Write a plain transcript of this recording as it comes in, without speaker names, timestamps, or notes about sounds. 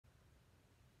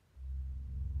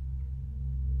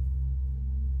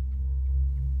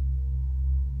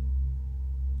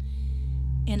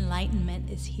Enlightenment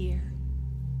is here.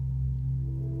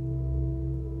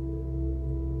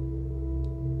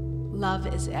 Love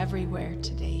is everywhere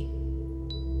today.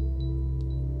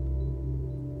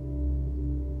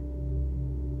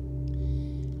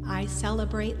 I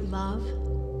celebrate love,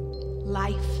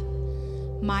 life,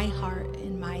 my heart,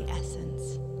 and my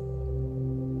essence.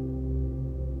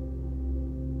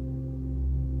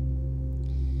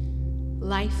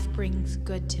 Life brings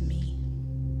good to me.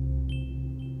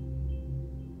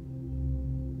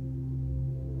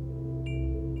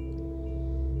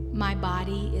 My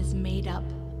body is made up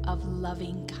of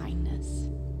loving kindness.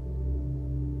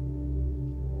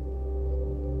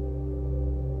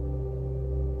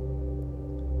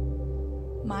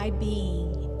 My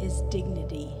being is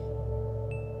dignity.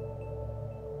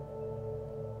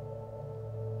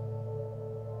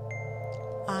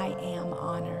 I am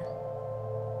honor.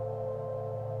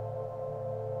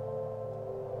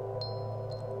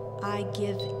 I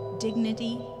give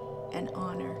dignity and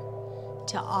honor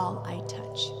to all I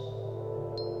touch.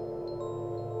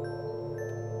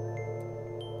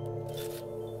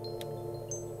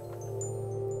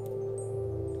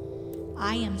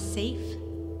 I am safe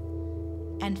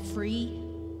and free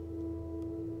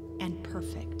and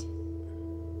perfect.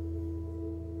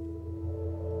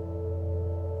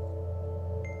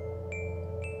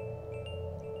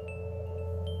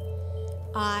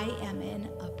 I am in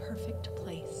a perfect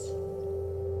place.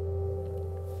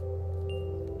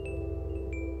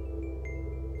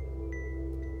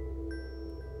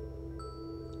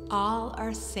 All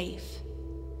are safe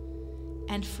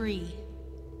and free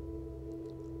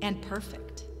and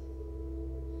perfect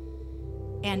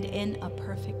and in a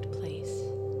perfect place.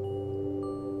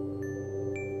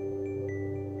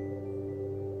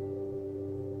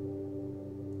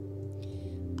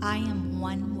 I am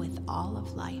one with all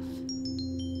of life.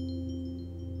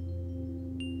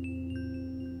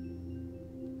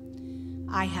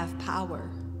 I have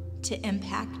power to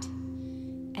impact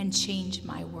and change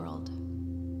my world.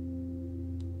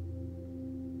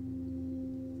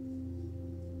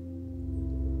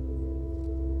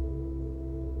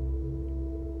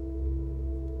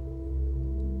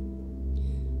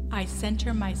 I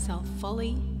center myself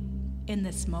fully in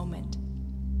this moment.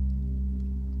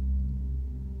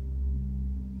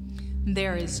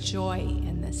 There is joy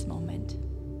in this moment.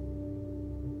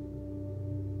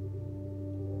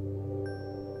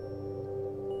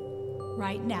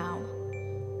 Right now,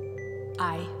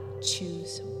 I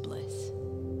choose bliss.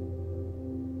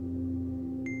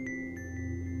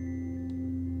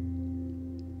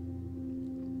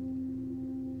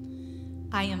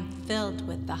 I am filled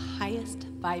with the highest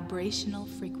vibrational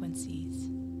frequencies.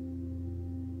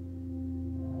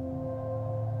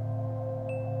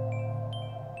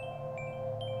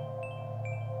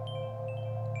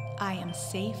 I am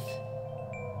safe,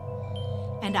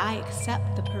 and I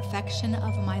accept the perfection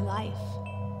of my life.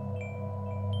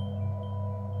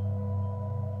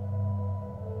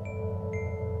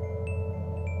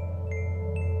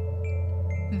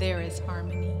 There is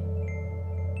harmony.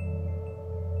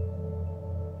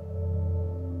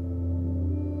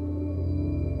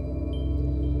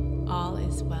 All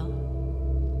is well.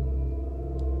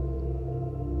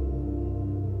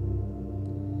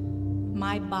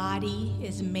 My body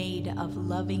is made of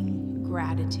loving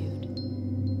gratitude.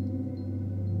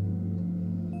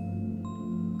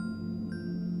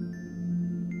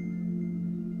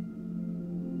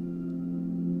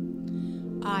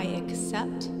 I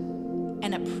accept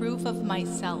and approve of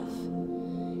myself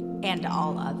and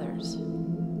all others.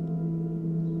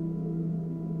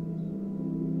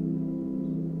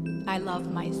 I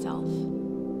love myself.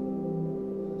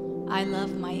 I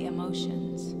love my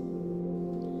emotions.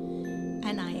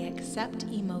 And I accept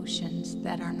emotions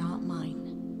that are not mine.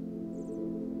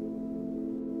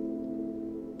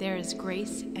 There is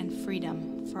grace and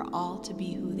freedom for all to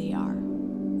be who they are.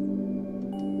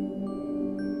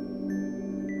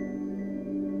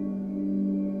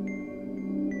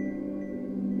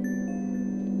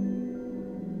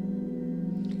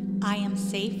 I am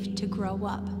safe to grow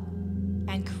up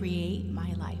and create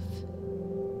my life.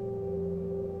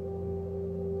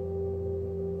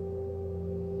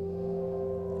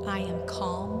 I am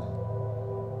calm,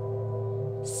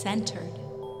 centered,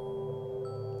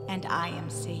 and I am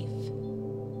safe.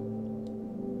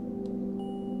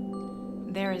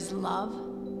 There is love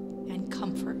and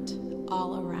comfort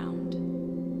all around.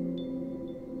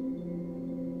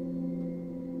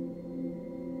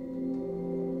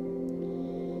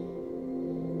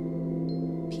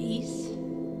 Peace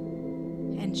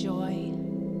and joy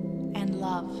and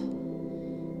love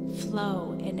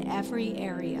flow in every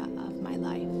area of my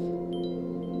life.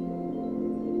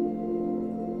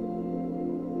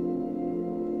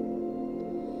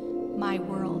 My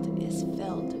world is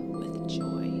filled with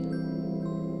joy.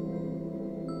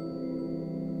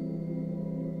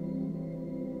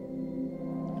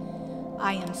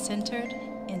 I am centered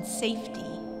in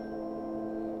safety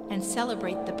and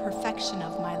celebrate the perfection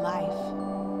of my life.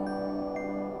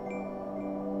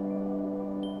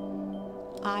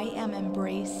 I am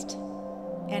embraced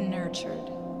and nurtured.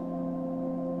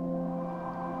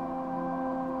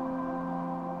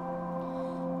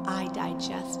 I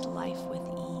digest life with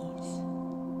ease.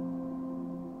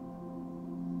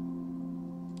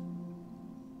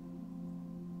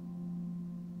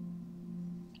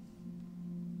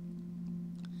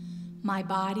 My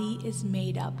body is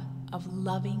made up of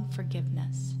loving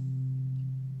forgiveness.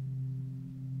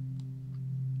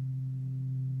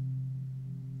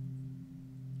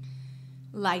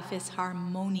 Life is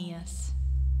harmonious.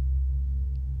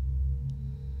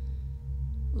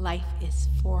 Life is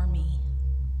for me.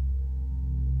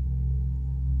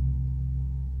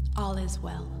 All is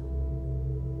well.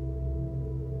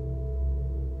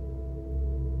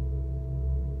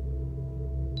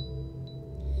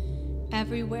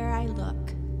 Everywhere I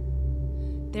look,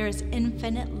 there is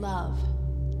infinite love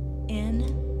in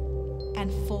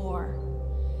and for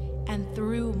and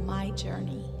through my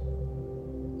journey.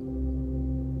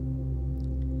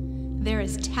 There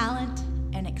is talent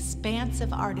and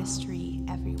expansive artistry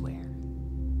everywhere.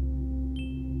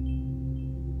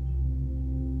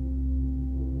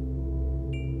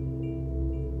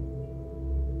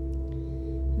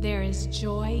 There is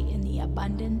joy in the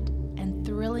abundant and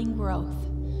thrilling growth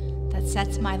that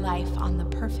sets my life on the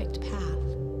perfect path.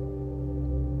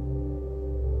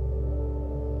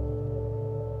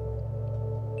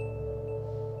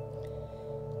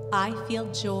 I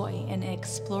feel joy in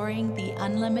exploring the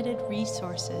unlimited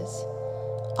resources,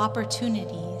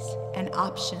 opportunities, and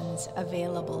options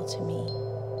available to me.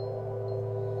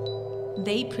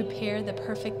 They prepare the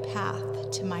perfect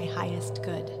path to my highest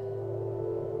good.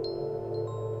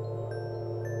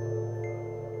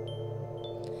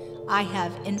 I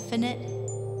have infinite,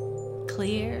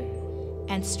 clear,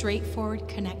 and straightforward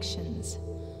connections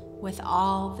with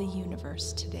all the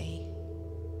universe today.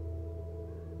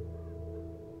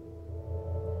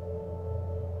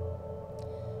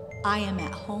 I am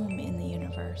at home in the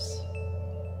universe.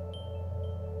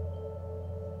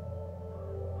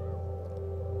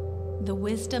 The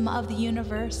wisdom of the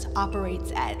universe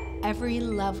operates at every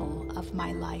level of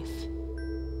my life.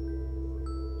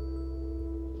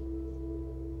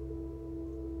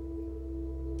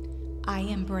 I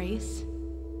embrace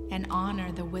and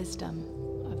honor the wisdom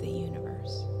of the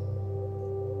universe.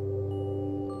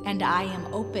 And I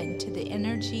am open to the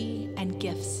energy and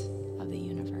gifts of the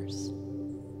universe.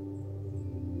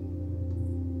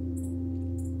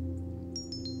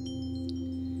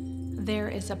 There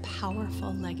is a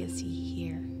powerful legacy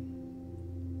here.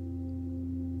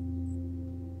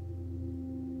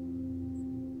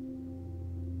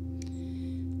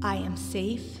 I am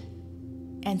safe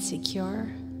and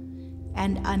secure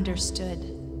and understood.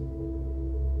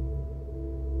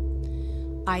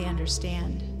 I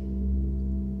understand.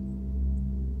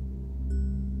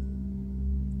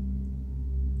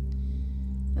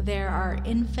 There are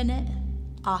infinite,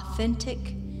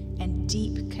 authentic, and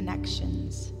deep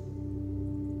connections.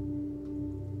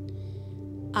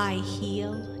 I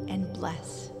heal and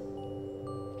bless.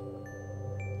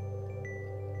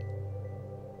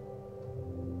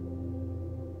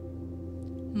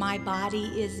 My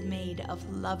body is made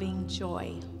of loving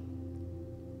joy.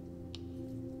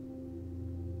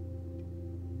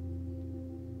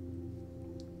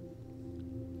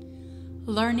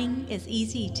 Learning is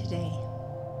easy today.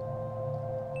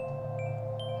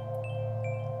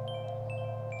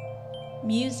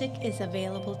 Music is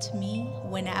available to me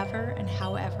whenever and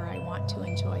however I want to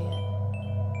enjoy it.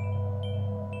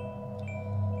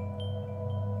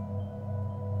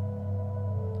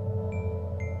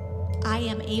 I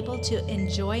am able to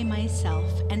enjoy myself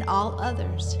and all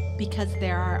others because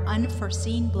there are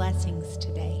unforeseen blessings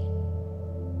today.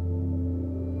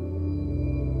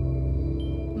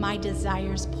 My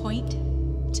desires point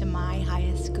to my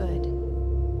highest good,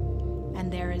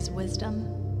 and there is wisdom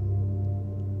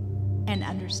and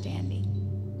understanding.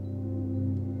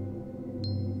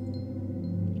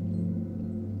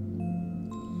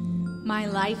 My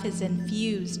life is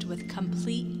infused with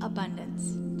complete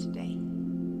abundance today.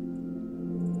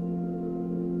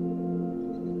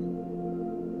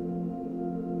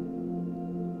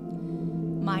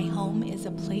 My home is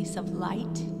a place of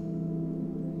light,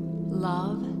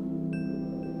 love,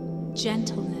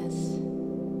 gentleness,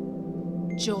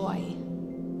 joy,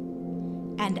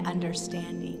 and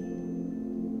understanding.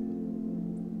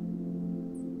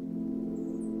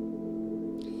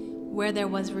 Where there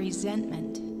was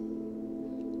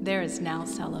resentment, there is now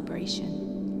celebration.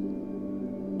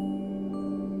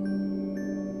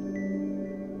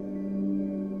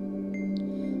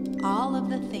 All of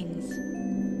the things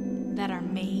that are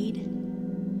made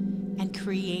and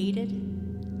created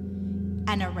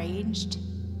and arranged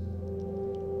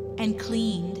and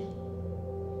cleaned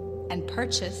and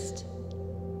purchased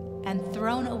and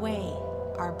thrown away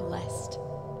are blessed.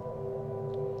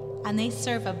 And they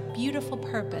serve a beautiful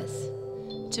purpose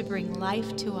to bring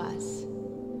life to us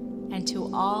and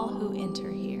to all who enter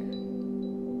here.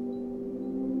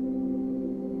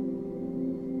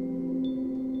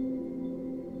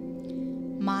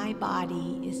 My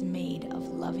body is made of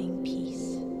loving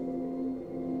peace.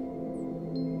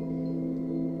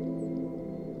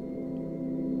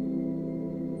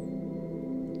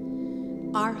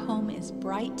 Our home is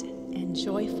bright and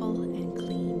joyful and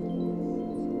clean.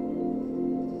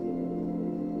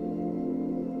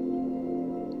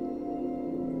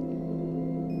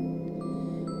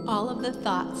 All of the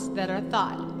thoughts that are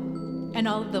thought and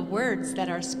all of the words that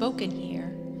are spoken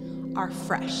here are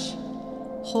fresh,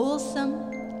 wholesome,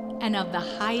 and of the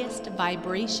highest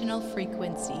vibrational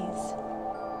frequencies.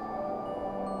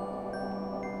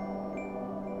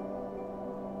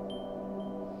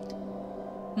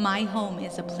 My home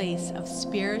is a place of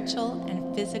spiritual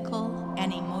and physical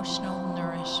and emotional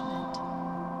nourishment.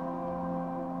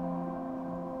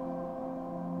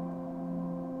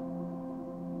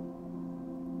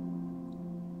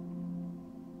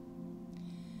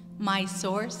 My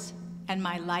source and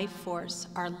my life force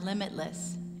are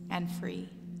limitless and free.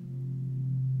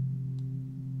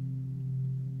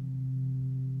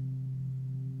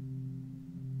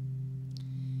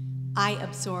 I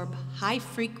absorb high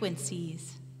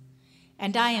frequencies,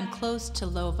 and I am close to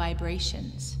low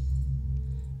vibrations,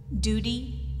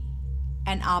 duty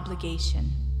and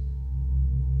obligation.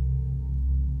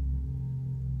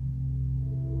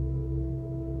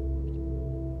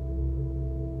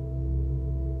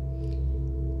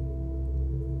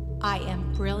 I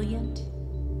am brilliant,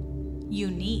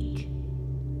 unique,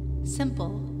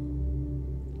 simple,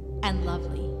 and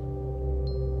lovely.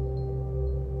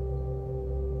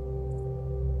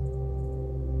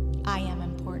 I am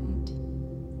important.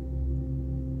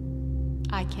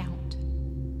 I count.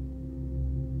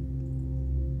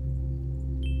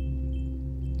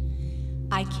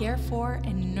 I care for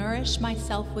and nourish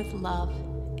myself with love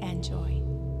and joy.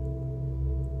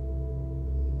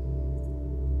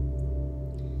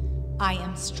 I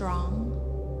am strong,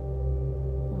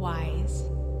 wise,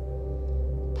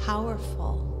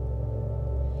 powerful,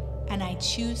 and I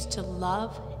choose to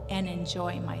love and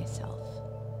enjoy myself.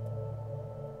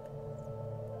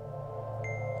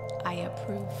 I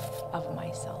approve of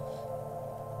myself.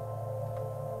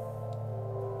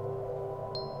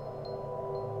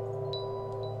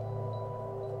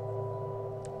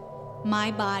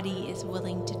 My body is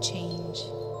willing to change.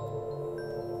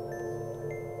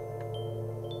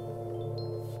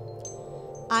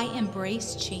 I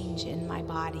embrace change in my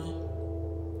body.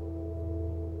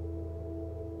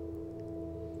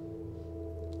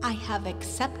 I have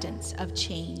acceptance of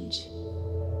change,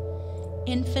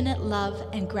 infinite love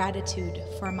and gratitude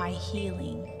for my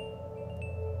healing,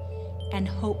 and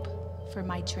hope for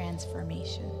my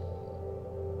transformation.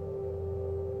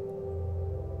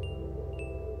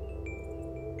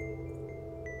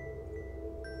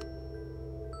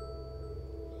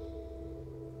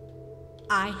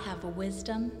 I have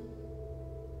wisdom,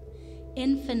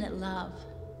 infinite love,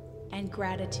 and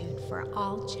gratitude for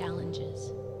all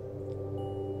challenges.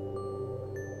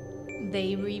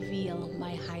 They reveal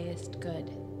my highest good.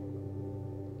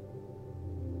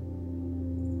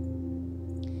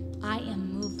 I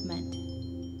am movement,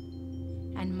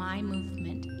 and my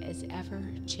movement is ever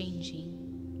changing.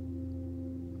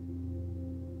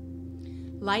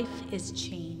 Life is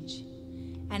change,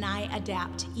 and I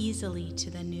adapt easily to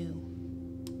the new.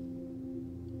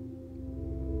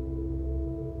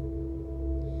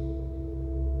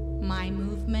 My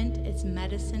movement is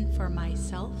medicine for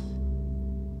myself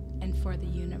and for the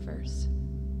universe.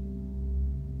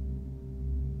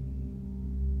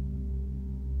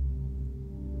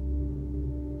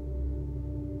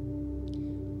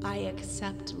 I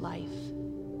accept life,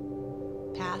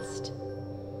 past,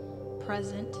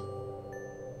 present,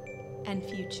 and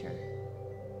future.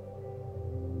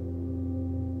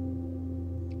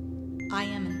 I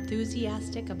am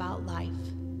enthusiastic about life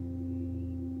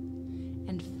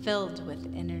and filled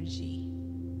with energy.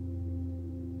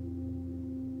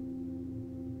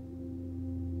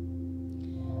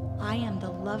 I am the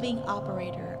loving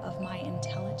operator of my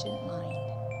intelligent mind.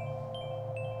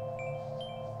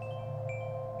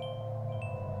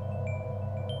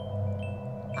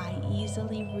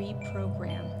 easily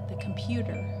reprogram the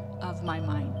computer of my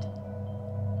mind.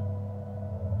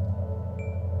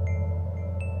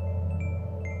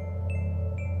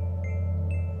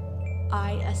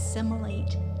 I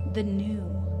assimilate the new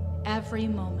every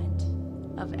moment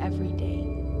of every day.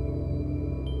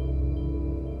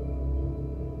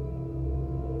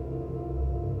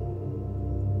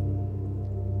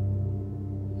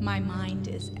 My mind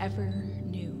is ever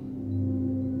new.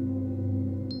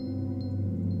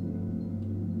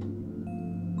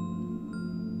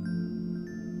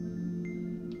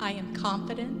 I am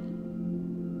confident,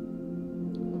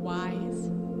 wise,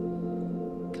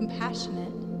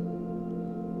 compassionate,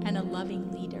 and a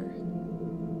loving leader.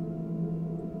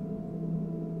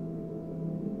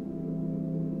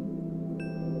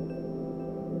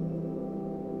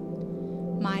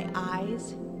 My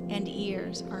eyes and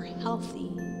ears are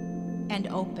healthy and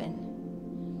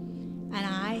open, and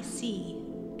I see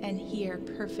and hear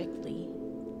perfectly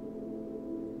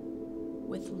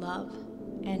with love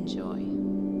and joy.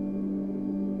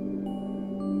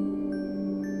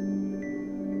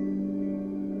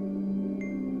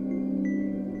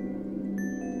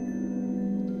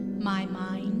 My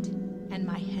mind and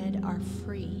my head are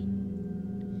free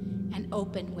and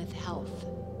open with health.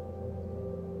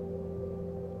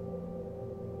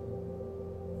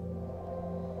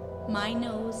 My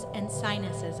nose and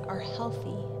sinuses are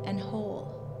healthy and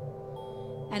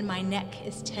whole, and my neck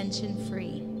is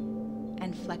tension-free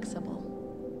and flexible.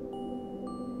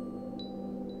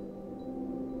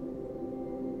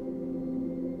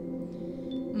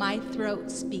 My throat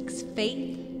speaks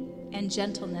faith and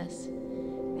gentleness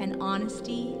and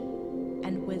honesty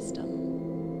and wisdom.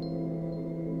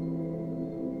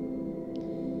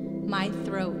 My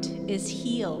throat is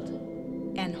healed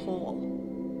and whole.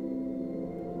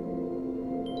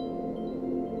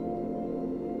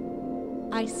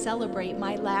 I celebrate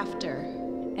my laughter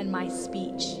and my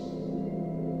speech.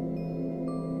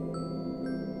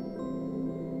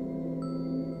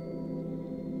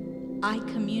 I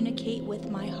communicate with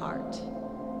my heart,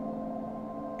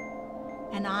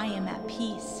 and I am at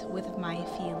peace with my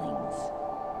feelings.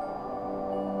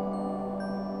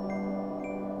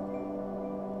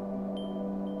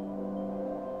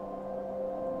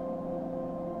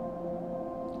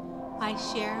 I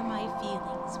share my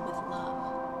feelings with love.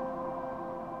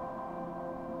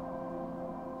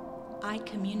 I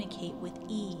communicate with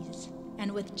ease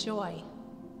and with joy.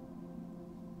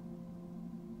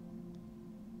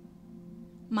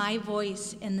 My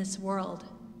voice in this world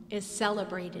is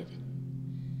celebrated,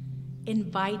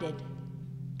 invited,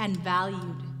 and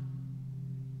valued.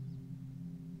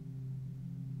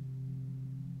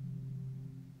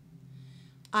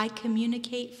 I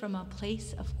communicate from a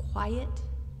place of quiet,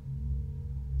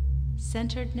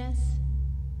 centeredness,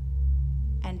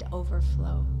 and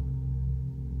overflow.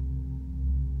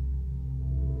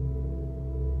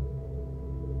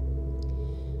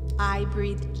 I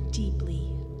breathe deeply.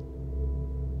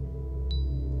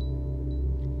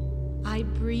 I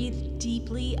breathe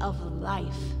deeply of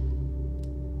life.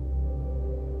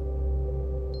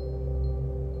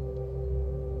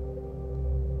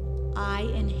 I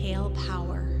inhale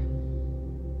power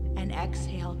and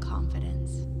exhale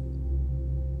confidence.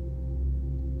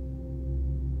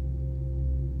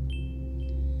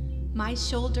 My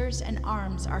shoulders and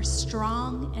arms are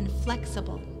strong and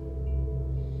flexible,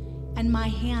 and my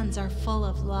hands are full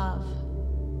of love.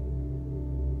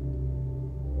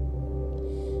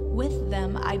 With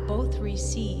them, I both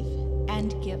receive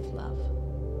and give love.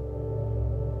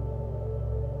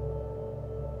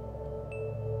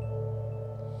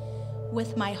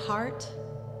 With my heart,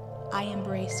 I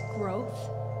embrace growth,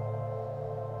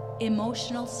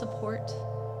 emotional support,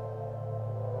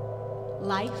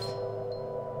 life,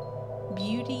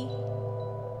 beauty,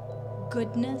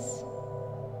 goodness,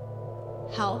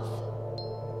 health,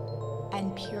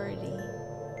 and purity.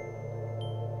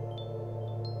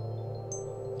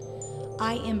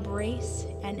 I embrace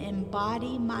and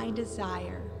embody my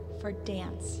desire for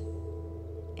dance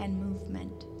and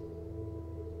movement.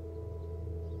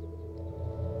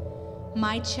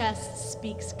 My chest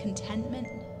speaks contentment,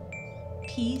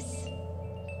 peace,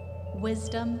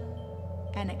 wisdom,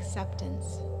 and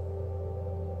acceptance.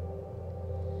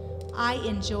 I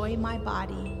enjoy my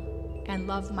body and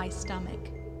love my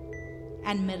stomach,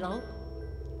 and middle,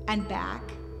 and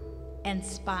back, and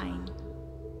spine.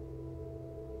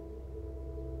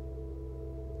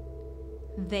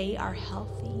 They are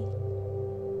healthy.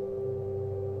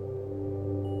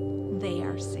 They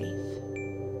are safe.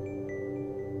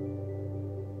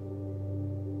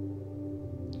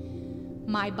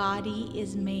 My body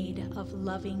is made of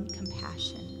loving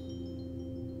compassion.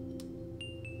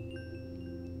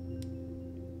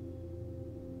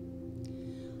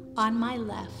 On my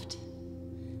left,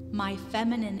 my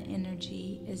feminine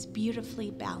energy is beautifully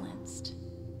balanced.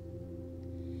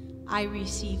 I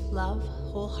receive love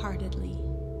wholeheartedly.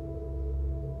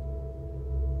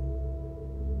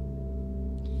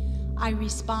 I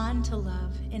respond to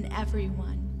love in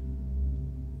everyone.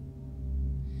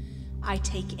 I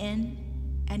take in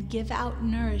and give out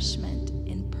nourishment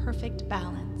in perfect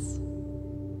balance.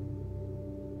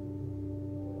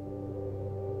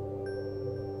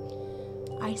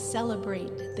 I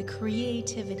celebrate the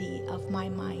creativity of my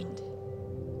mind.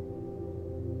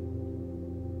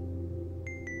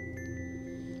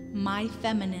 My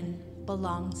feminine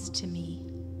belongs to me.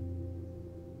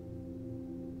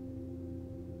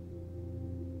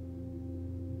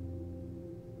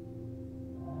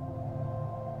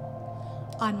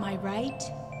 On my right,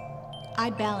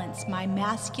 I balance my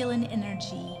masculine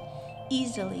energy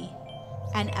easily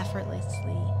and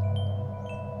effortlessly.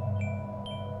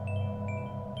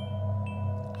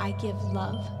 I give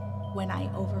love when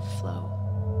I overflow.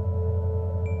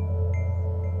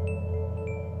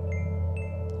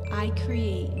 I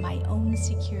create my own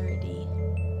security.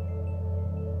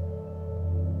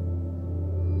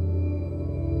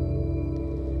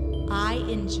 I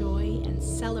enjoy and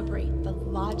celebrate the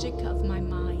logic of my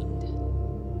mind.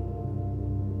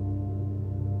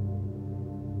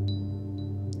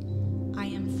 I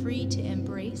am free to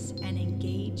embrace and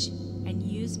engage and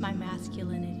use my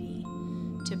masculinity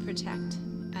to protect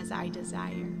as I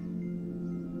desire.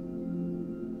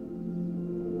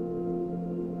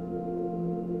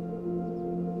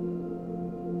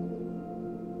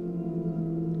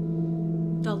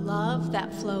 The love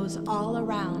that flows all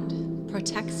around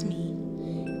protects me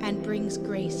and brings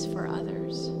grace for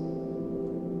others.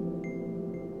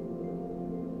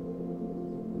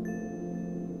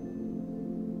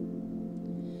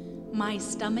 My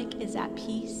stomach is at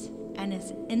peace and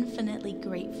is infinitely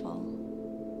grateful.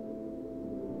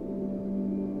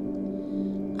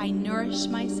 I nourish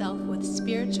myself with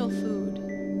spiritual food,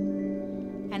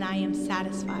 and I am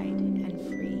satisfied and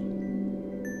free.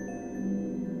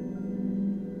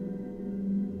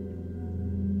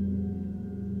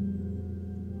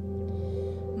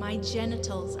 My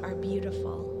genitals are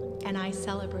beautiful, and I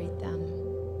celebrate them.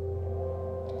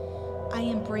 I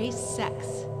embrace sex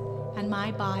and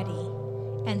my body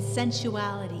and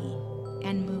sensuality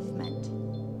and movement.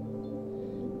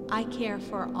 I care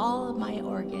for all of my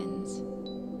organs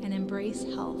and embrace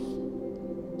health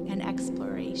and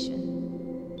exploration.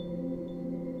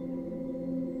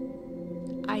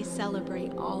 I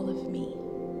celebrate all of me.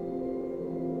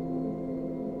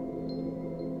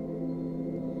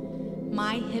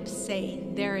 My hips say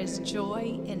there is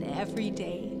joy in every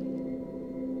day.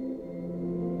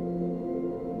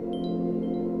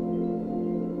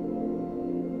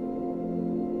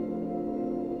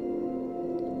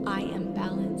 I am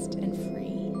balanced and free.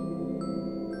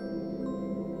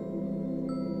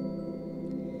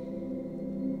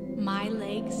 My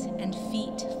legs and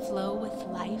feet flow with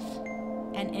life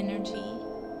and energy,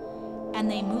 and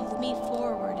they move me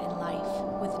forward in life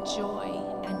with joy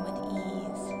and with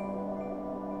ease.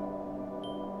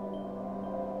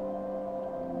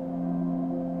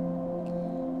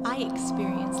 I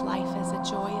experience life as a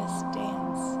joyous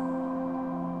dance.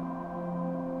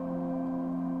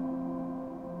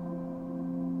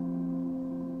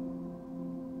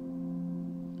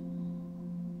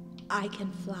 I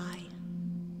can fly.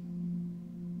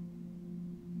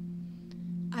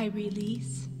 I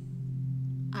release,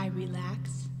 I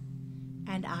relax,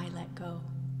 and I let go.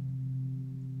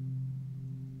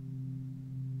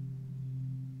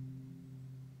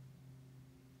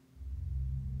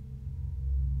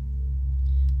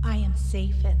 I am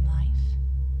safe in life.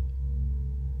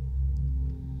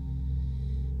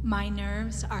 My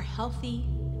nerves are healthy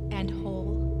and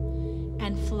whole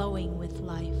and flowing with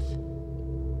life.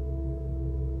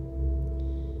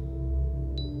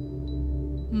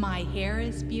 My hair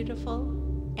is beautiful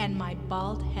and my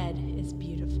bald head is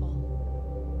beautiful.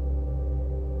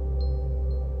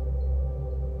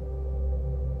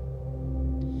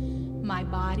 My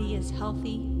body is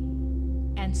healthy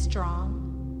and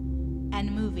strong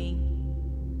and moving.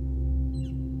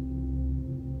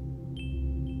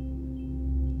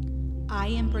 I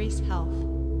embrace health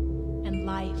and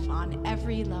life on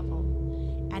every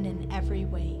level and in every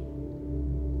way.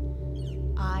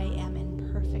 I am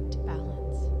in perfect balance.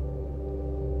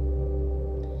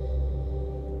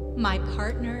 My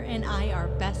partner and I are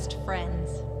best friends.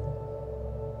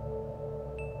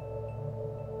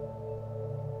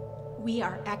 We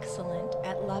are excellent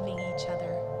at loving each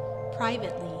other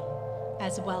privately,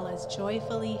 as well as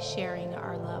joyfully sharing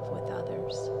our love with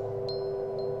others.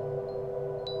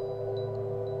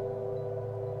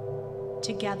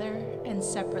 Together and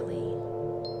separately,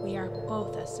 we are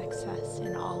both a success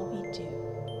in all we do,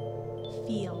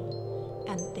 feel,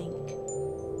 and think.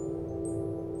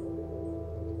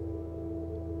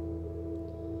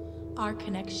 Our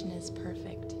connection is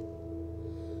perfect,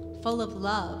 full of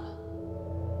love,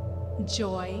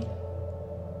 joy,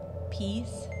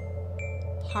 peace,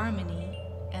 harmony,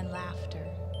 and laughter.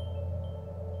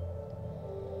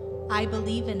 I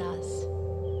believe in us,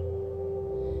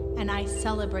 and I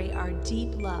celebrate our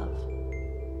deep love,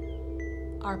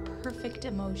 our perfect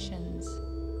emotions,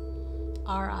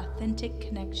 our authentic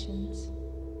connections,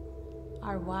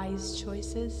 our wise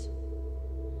choices,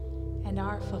 and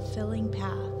our fulfilling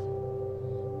path,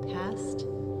 past,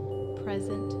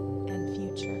 present, and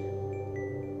future.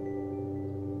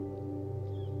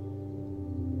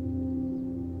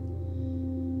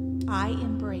 I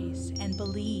embrace and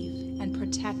believe and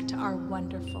protect our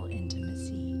wonderful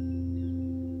intimacy.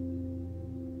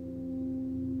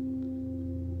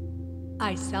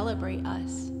 I celebrate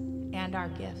us and our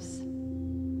gifts.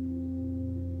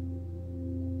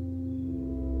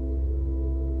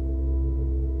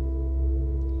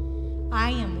 I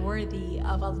am worthy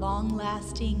of a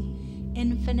long-lasting,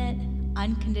 infinite,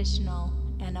 unconditional,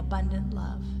 and abundant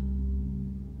love.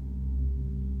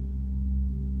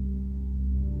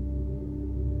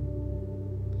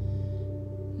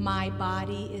 My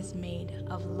body is made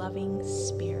of loving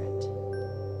spirit.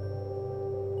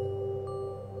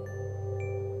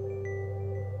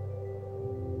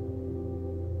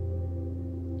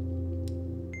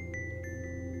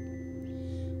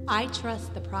 I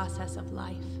trust the process of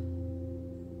life.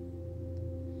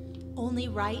 Only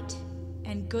right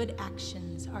and good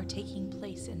actions are taking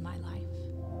place in my life.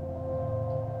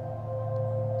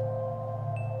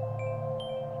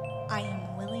 I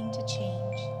am willing to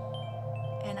change,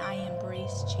 and I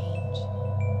embrace change.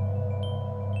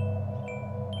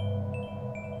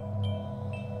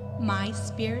 My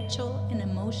spiritual and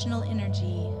emotional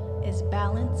energy is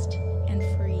balanced and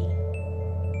free.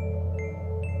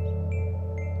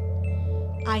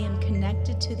 I am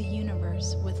connected to the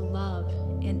universe with love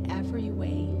in every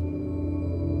way.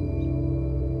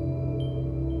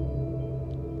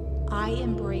 I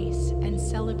embrace and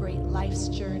celebrate life's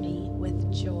journey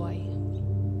with joy.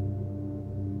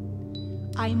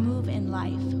 I move in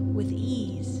life with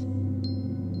ease.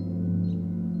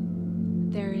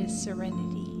 There is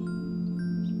serenity.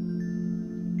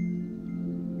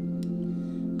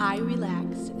 I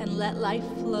relax and let life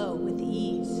flow with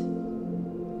ease.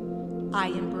 I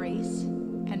embrace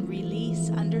and release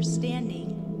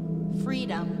understanding,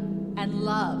 freedom, and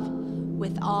love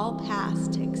with all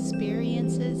past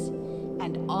experiences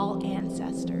and all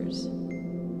ancestors.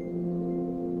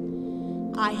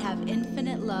 I have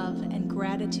infinite love and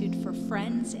gratitude for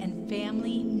friends and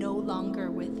family no longer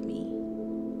with me.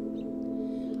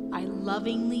 I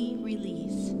lovingly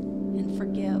release and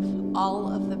forgive all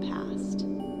of the past.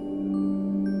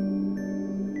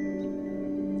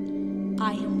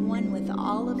 I am one with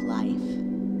all of life,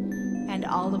 and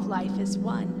all of life is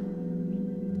one.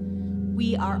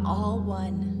 We are all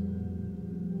one.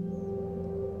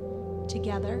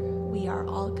 Together, we are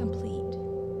all complete,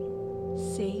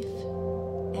 safe,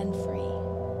 and free.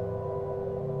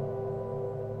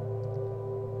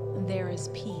 There is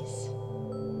peace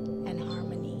and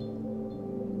harmony.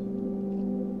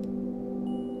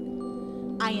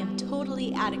 I am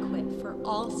totally adequate for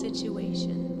all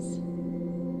situations.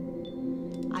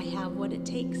 I have what it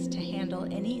takes to handle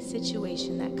any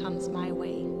situation that comes my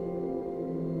way.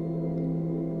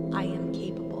 I am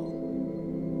capable.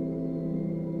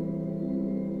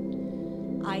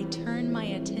 I turn my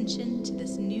attention to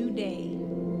this new day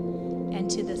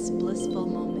and to this blissful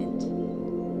moment.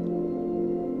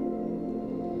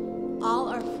 All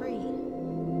are free.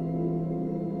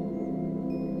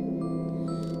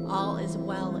 All is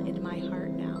well in my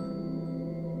heart now.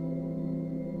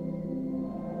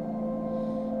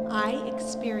 I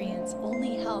experience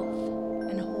only health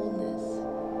and wholeness.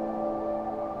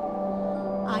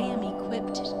 I am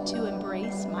equipped to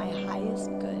embrace my highest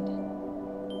good.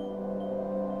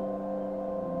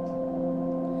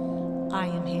 I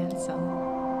am handsome.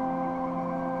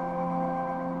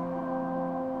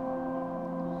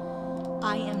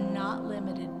 I am not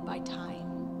limited by time.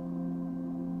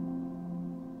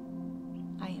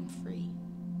 I am free.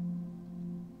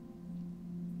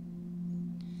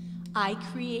 I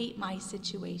create my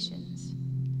situations,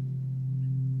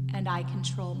 and I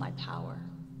control my power.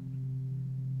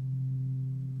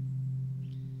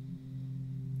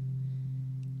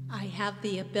 I have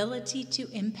the ability to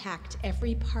impact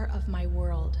every part of my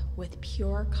world with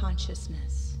pure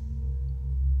consciousness.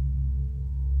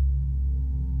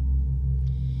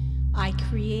 I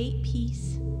create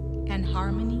peace and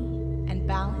harmony and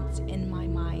balance in my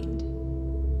mind.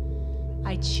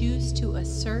 I choose to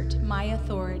assert my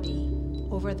authority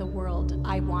over the world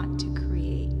I want to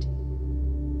create.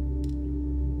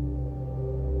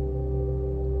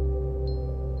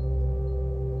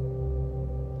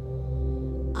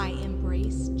 I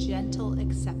embrace gentle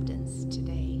acceptance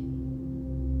today.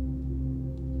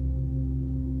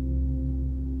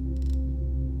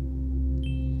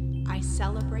 I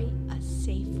celebrate a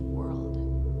safe world.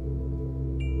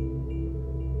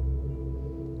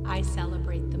 I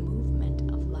celebrate the movement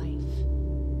of life.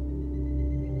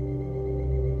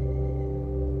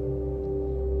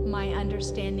 My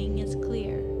understanding is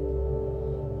clear,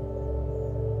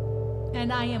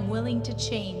 and I am willing to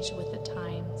change with the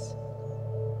times.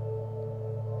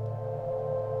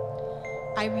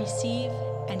 I receive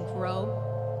and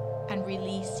grow and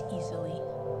release easily.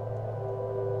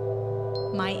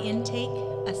 My intake,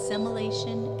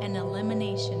 assimilation, and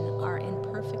elimination are in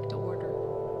perfect order.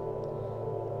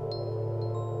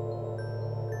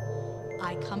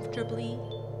 I comfortably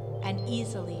and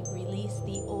easily release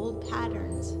the old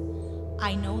patterns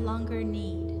I no longer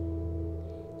need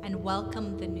and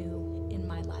welcome the new in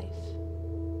my life.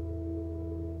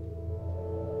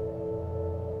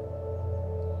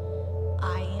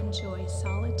 I enjoy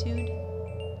solitude,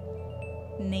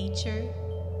 nature,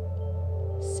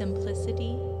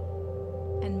 simplicity,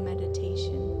 and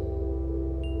meditation.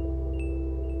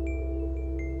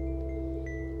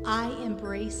 I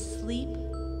embrace sleep,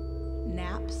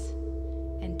 naps,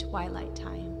 and twilight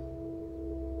time.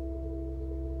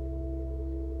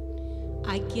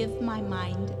 I give my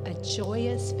mind a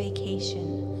joyous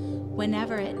vacation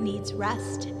whenever it needs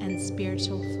rest and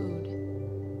spiritual food.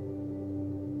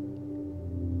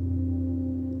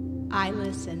 I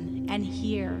listen and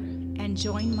hear and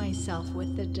join myself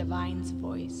with the divine's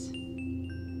voice.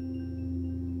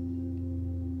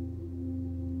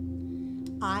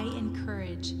 I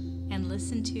encourage and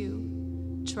listen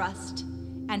to, trust,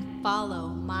 and follow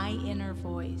my inner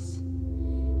voice.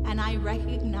 And I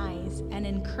recognize and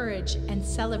encourage and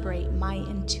celebrate my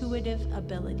intuitive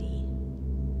ability.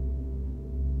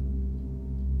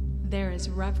 There is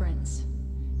reverence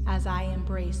as I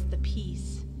embrace the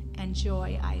peace and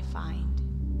joy I find.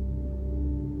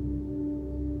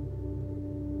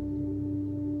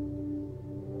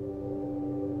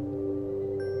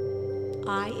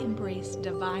 I embrace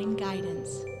divine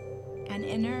guidance and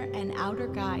inner and outer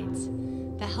guides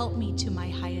that help me to my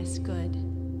highest good.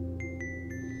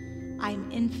 I am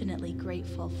infinitely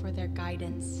grateful for their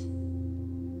guidance.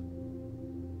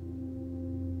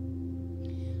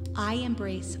 I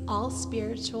embrace all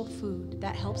spiritual food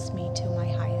that helps me to my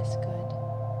highest good.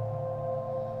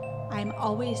 I am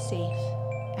always safe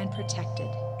and protected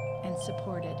and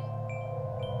supported.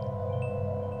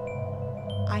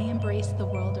 I embrace the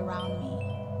world around me,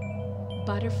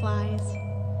 butterflies,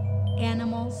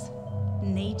 animals,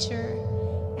 nature,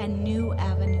 and new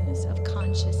avenues of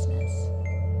consciousness.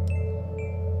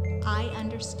 I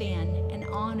understand and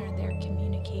honor their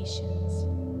communications.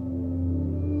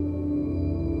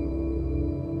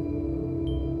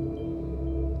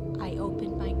 I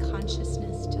open my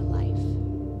consciousness to life.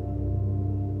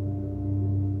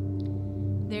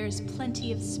 There is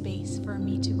plenty of space for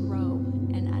me to grow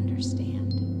and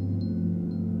understand.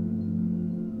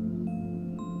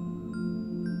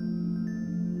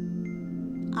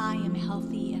 I am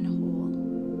healthy and whole.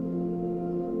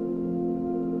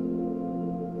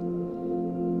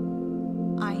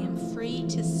 I am free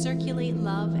to circulate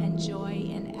love and joy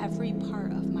in every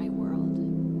part of my world.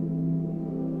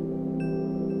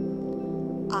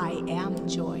 I am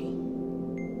joy.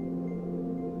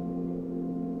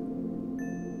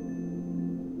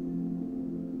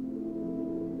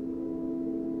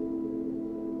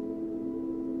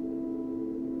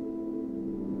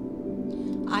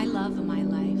 I love my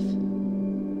life.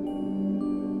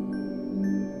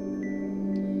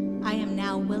 I am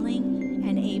now willing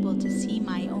and able to see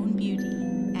my own beauty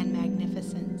and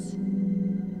magnificence.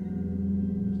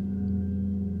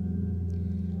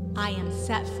 I am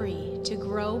set free to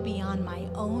grow beyond my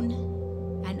own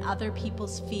and other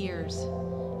people's fears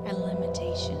and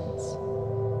limitations.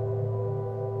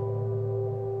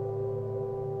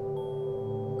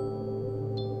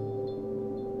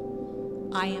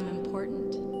 I am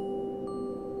important.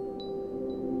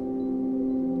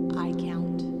 I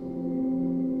count.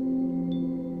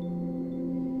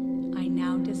 I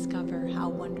now discover how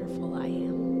wonderful I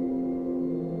am.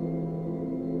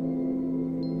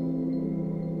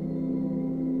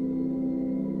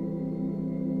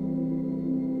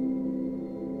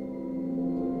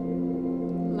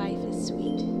 Life is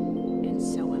sweet, and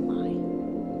so am I.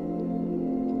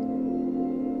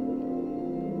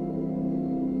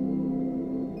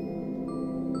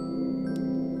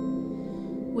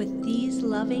 With these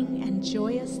loving and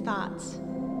joyous thoughts,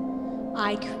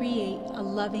 I create a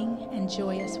loving and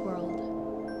joyous world.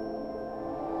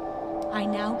 I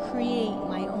now create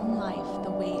my own life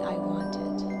the way I want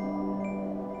it.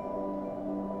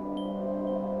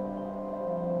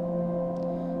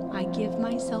 I give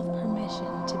myself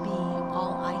permission to be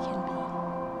all I can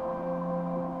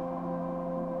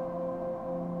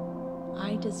be.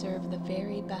 I deserve the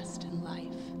very best in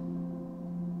life.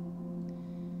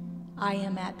 I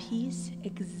am at peace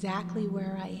exactly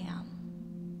where I am.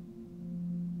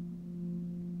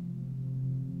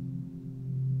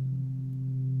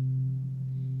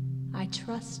 I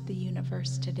trust the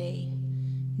universe today,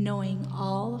 knowing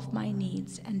all of my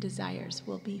needs and desires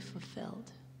will be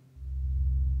fulfilled.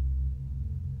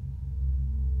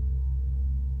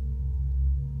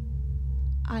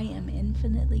 I am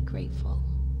infinitely grateful.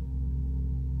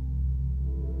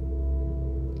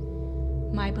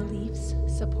 My beliefs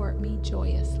support me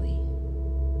joyously.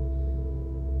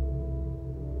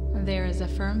 There is a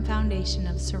firm foundation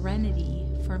of serenity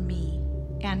for me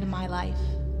and my life.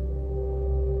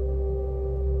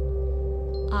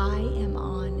 I am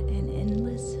on an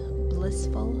endless,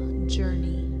 blissful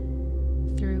journey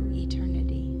through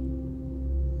eternity.